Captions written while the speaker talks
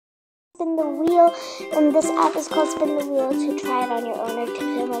spin the wheel, and this app is called Spin the Wheel to try it on your own or to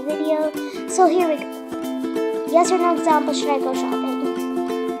film a video. So here we go. Yes or no example, should I go shopping?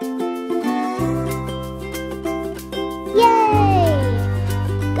 Yay!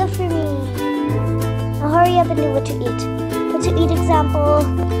 Good for me. Now hurry up and do what to eat. What to eat example.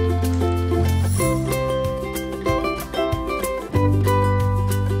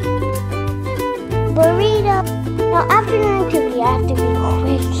 Burrito. Now afternoon activity, I have to be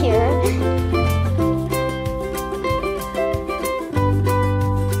quick here.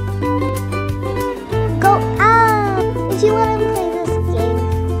 Go out! If you want to play this game,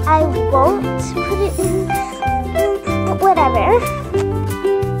 I won't put it in, but whatever.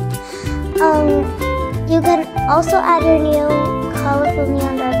 You can also add your new colorful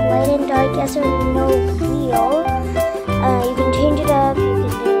neon dark light and dark yes or no wheel. You can change it up, you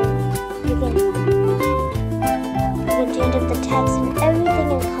can change up the text and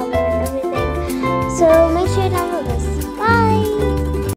everything and color and everything. So make